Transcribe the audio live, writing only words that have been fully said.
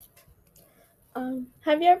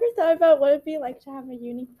Have you ever thought about what it'd be like to have a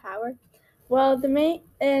unique power? Well, the main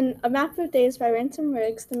in A Map of Days by Ransom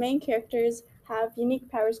Riggs, the main characters have unique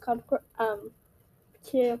powers called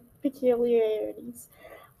peculiarities.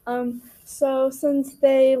 So since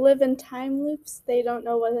they live in time loops, they don't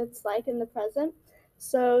know what it's like in the present.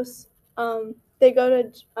 So they go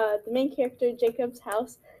to the main character Jacob's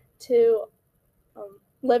house to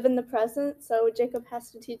live in the present. So Jacob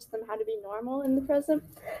has to teach them how to be normal in the present,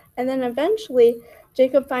 and then eventually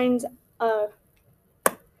Jacob finds uh,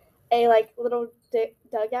 a like little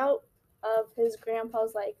dugout of his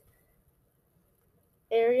grandpa's like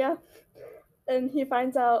area, and he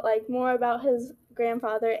finds out like more about his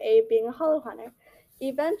grandfather Abe being a hollow hunter.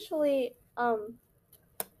 Eventually, uh,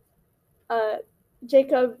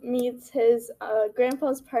 Jacob meets his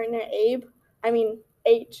grandpa's partner Abe. I mean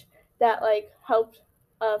H, that like helped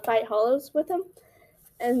fight hollows with him,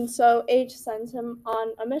 and so H sends him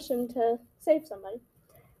on a mission to save somebody.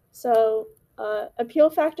 So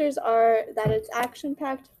appeal factors are that it's action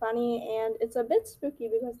packed, funny, and it's a bit spooky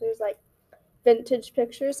because there's like vintage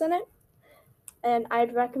pictures in it. And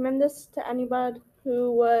I'd recommend this to anybody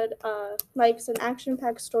who would likes an action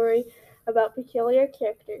packed story about peculiar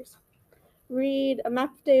characters. Read A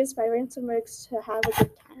Map of Days by Ransom Riggs to have a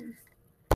good time.